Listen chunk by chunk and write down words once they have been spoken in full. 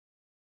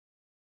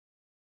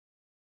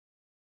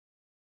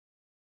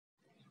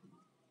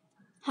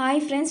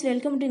Hi friends,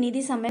 welcome to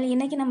நிதி சமையல்.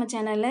 இன்றைக்கி நம்ம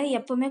சேனலில்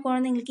எப்போவுமே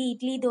குழந்தைங்களுக்கு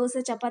இட்லி, தோசை,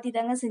 சப்பாத்தி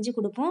தாங்க செஞ்சு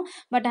கொடுப்போம்.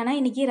 பட் ஆனால்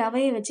இன்றைக்கி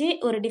ரவையை வச்சு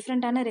ஒரு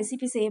டிஃப்ரெண்ட்டான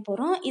ரெசிபி செய்ய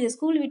போகிறோம். இது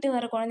ஸ்கூல் விட்டு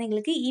வர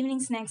குழந்தைங்களுக்கு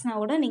ஈவினிங் ஸ்நாக்ஸ்னா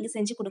கூட நீங்கள்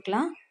செஞ்சு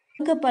கொடுக்கலாம்.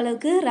 1 கப்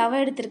அளவுக்கு ரவை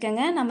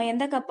எடுத்துருக்கேங்க. நம்ம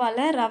எந்த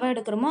கப்பால் ரவை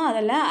எடுக்கிறோமோ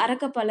அதில் அரை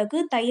கப்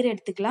அளவுக்கு தயிர்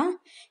எடுத்துக்கலாம்.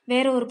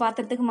 வேறு ஒரு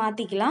பாத்திரத்துக்கு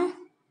மாற்றிக்கலாம்.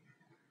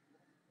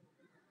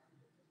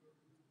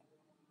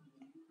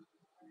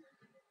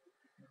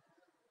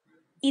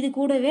 இது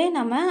கூடவே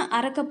நம்ம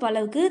அரை கப்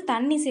அளவுக்கு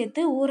தண்ணி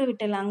சேர்த்து ஊற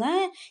விட்டுடலாங்க.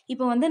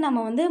 இப்போ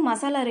நம்ம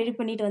மசாலா ரெடி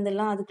பண்ணிட்டு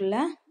வந்துடலாம்.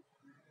 அதுக்குள்ளே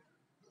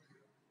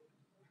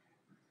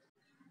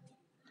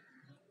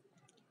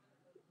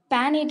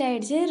பேன் ஹீட்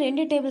ஆகிடுச்சு.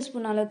 2 டேபிள்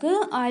ஸ்பூன் அளவுக்கு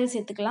ஆயில்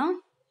சேர்த்துக்கலாம்.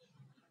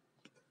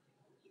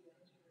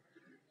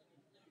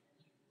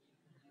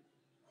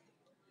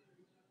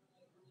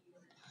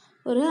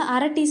 ஒரு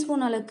அரை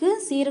டீஸ்பூன் அளவுக்கு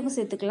சீரகம்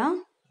சேர்த்துக்கலாம்.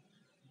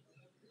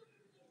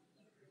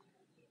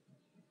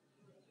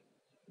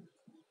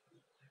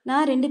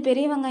 நான் 2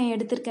 பெரிய வெங்காயம்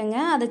எடுத்திருக்கேங்க.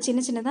 அதை சின்ன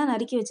சின்னதாக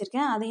நறுக்கி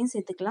வச்சுருக்கேன். அதையும்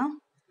சேர்த்துக்கலாம்.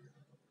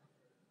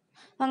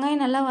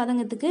 வெங்காயம் நல்லா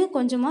வதங்கிறதுக்கு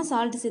கொஞ்சமாக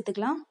சால்ட்டு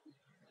சேர்த்துக்கலாம்.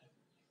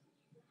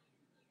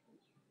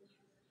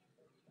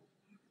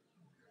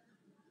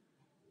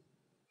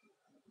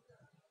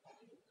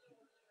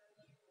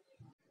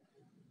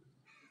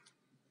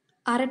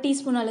 அரை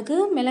டீஸ்பூன் அளவுக்கு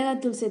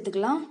மிளகாய்த்தூள்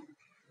சேர்த்துக்கலாம்.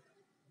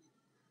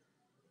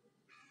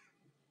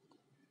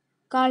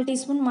 1/4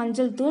 டீஸ்பூன்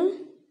மஞ்சள் தூள்,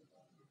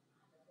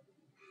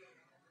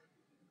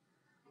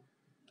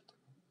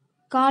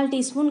 1/4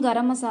 teaspoon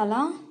garam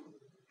masala,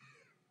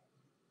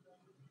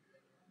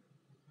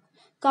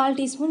 1/4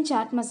 teaspoon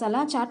chat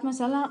masala. Chat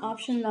masala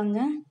option தாங்க.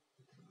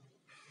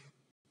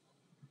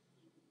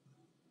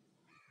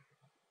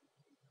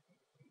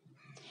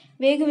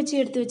 வேக வச்சு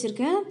எடுத்து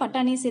வச்சுருக்கேன்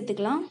பட்டாணியை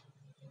சேர்த்துக்கலாம்.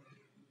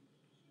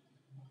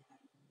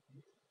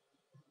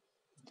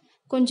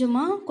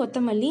 கொஞ்சமாக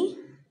கொத்தமல்லி,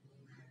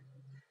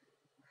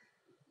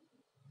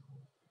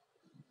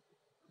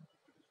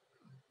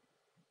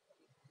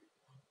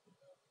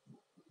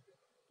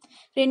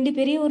 ரெண்டு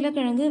பெரிய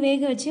உருளைக்கிழங்கு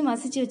வேக வச்சு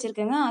மசிச்சு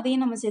வச்சுருக்கேங்க.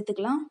 அதையும் நம்ம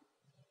சேர்த்துக்கலாம்.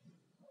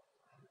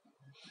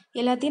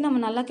 எல்லாத்தையும்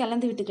நம்ம நல்லா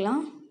கலந்து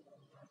விட்டுக்கலாம்.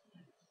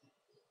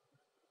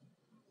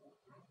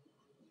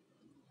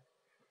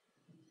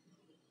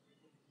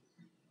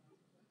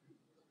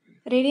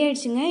 ரெடி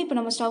ஆயிடுச்சுங்க. இப்போ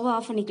நம்ம ஸ்டவ்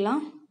ஆஃப்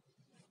பண்ணிக்கலாம்.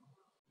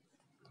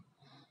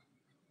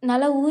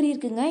 நல்லா ஊறி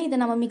இருக்குங்க. இதை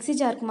நம்ம மிக்ஸி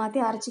ஜாருக்கு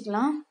மாற்றி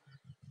அரைச்சிக்கலாம்.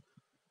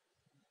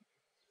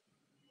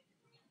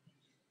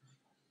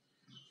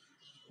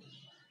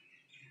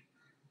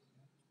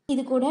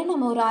 இது கூட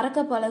நம்ம ஒரு அரை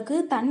கப் அளவுக்கு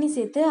தண்ணி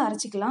சேர்த்து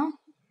அரைச்சிக்கலாம்.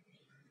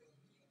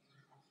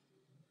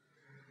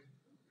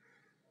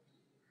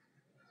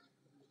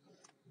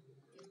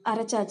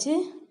 அரைச்சாச்சு.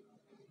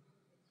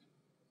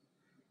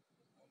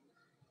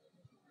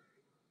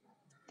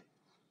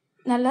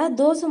 நல்லா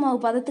தோசை மாவு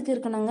பதத்துக்கு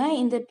இருக்கணுங்க.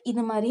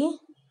 இந்த மாதிரி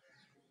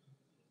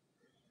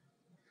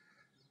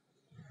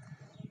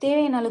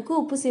தேவையான அளவுக்கு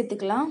உப்பு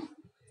சேர்த்துக்கலாம்.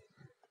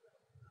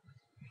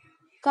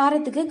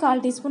 காரத்துக்கு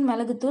 1/4 டீஸ்பூன்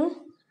மிளகுத்தூள்,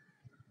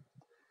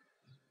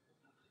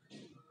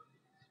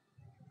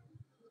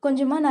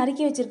 கொஞ்சமாக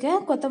நறுக்கி வச்சுருக்க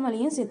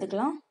கொத்தமல்லியும்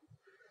சேர்த்துக்கலாம்.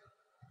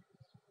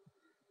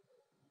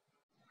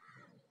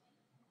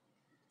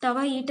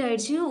 தவா ஹீட்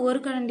ஆகிடுச்சு. ஒரு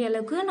கரண்டி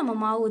அளவுக்கு நம்ம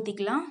மாவு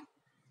ஊற்றிக்கலாம்.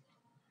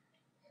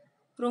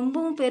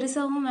 ரொம்பவும்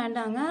பெருசாகவும்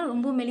வேண்டாங்க,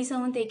 ரொம்ப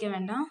மெலிசாகவும் தேய்க்க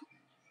வேண்டாம்.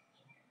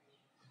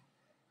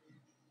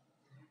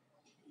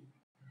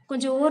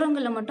 கொஞ்சம்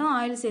ஓரங்களில் மட்டும்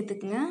ஆயில்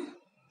சேர்த்துக்குங்க.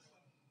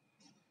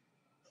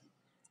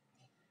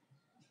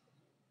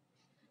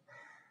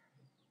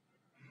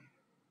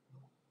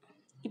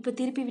 இப்போ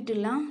திருப்பி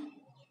விட்டுடலாம்.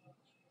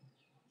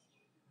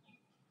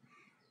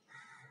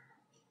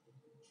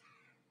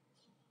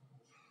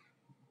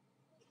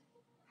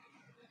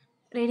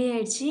 ரெடி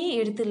ஆயிடுச்சு.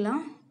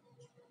 எடுத்துடலாம்.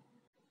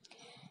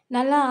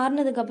 நல்லா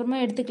ஆறுனதுக்கப்புறமா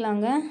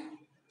எடுத்துக்கலாங்க.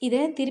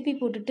 இதை திருப்பி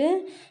போட்டுட்டு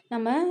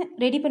நம்ம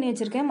ரெடி பண்ணி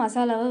வச்சுருக்க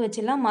மசாலாவை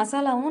வச்சிடலாம்.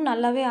 மசாலாவும்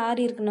நல்லாவே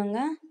ஆறி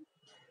இருக்கணுங்க.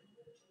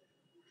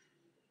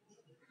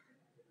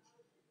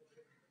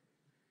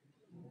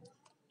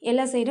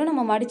 எல்லா சைடும்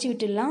நம்ம மடித்து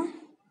விட்டுடலாம்.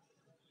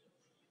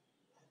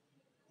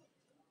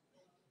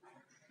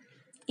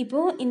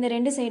 இப்போது இந்த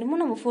 2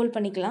 சைடும் நம்ம ஃபோல்ட்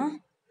பண்ணிக்கலாம்.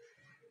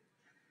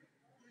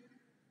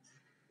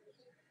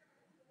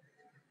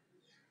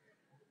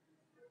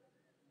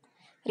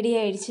 ரெடி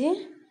ஆயிடுச்சு.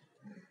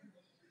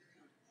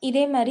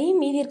 இதே மாதிரி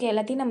மீதி இருக்க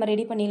எல்லாத்தையும் நம்ம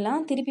ரெடி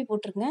பண்ணிடலாம். திருப்பி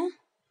போட்டுருங்க.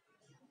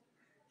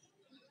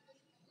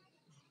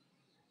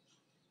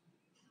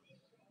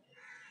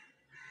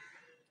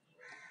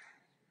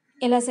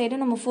 எல்லா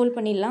சைடும் நம்ம ஃபோல்ட்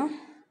பண்ணிடலாம்.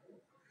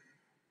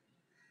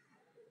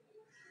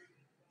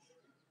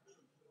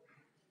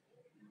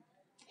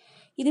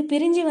 இது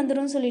பிரிஞ்சு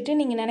வந்துடும் சொல்லிட்டு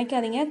நீங்கள்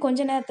நினைக்காதீங்க.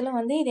 கொஞ்ச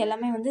நேரத்தில் இது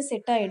எல்லாமே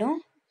செட் ஆகிடும்.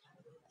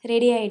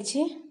 ரெடி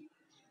ஆயிடுச்சு.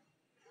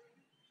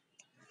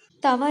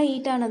 தவா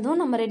ஹீட் ஆனதும்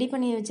நம்ம ரெடி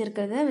பண்ணி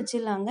வச்சுருக்கிறத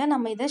வச்சிடலாங்க.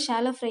 நம்ம இதை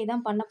ஷாலோ ஃப்ரை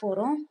தான் பண்ண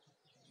போகிறோம்.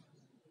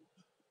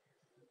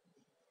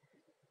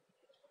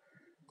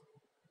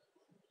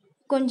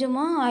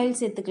 கொஞ்சமாக ஆயில்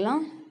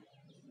சேர்த்துக்கலாம்.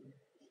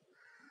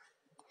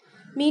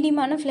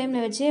 மீடியமான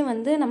ஃப்ளேமில் வச்சே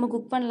நம்ம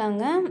குக்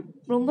பண்ணலாங்க.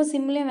 ரொம்ப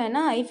சிம்லேயும்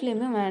வேணாம், ஹை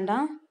ஃப்ளேம்லையும்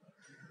வேண்டாம்.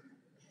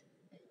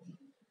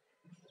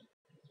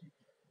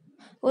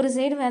 ஒரு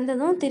சைடு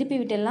வெந்ததும் திருப்பி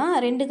விட்டுடலாம்.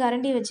 2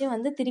 கரண்டி வச்சு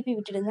வந்து திருப்பி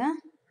விட்டுடுங்க.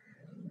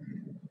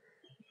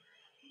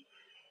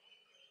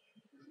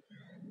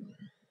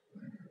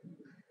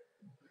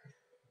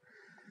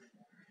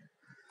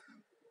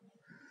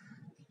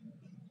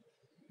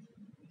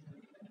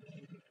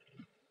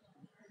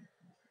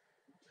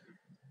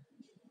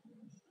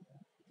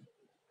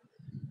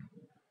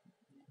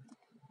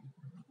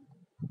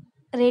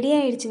 ரெடி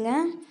ஆயிடுச்சுங்க.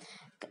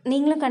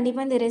 நீங்களும்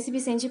கண்டிப்பாக இந்த ரெசிபி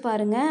செஞ்சு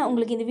பாருங்கள்.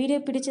 உங்களுக்கு இந்த வீடியோ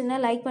பிடிச்சிருந்தா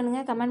லைக்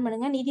பண்ணுங்கள், கமெண்ட்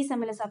பண்ணுங்கள், நீதி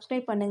சமையலை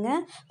சப்ஸ்கிரைப்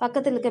பண்ணுங்கள்,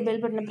 பக்கத்தில் இருக்க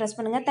பெல் பட்டனை ப்ரெஸ்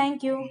பண்ணுங்கள்.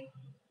 தேங்க்யூ.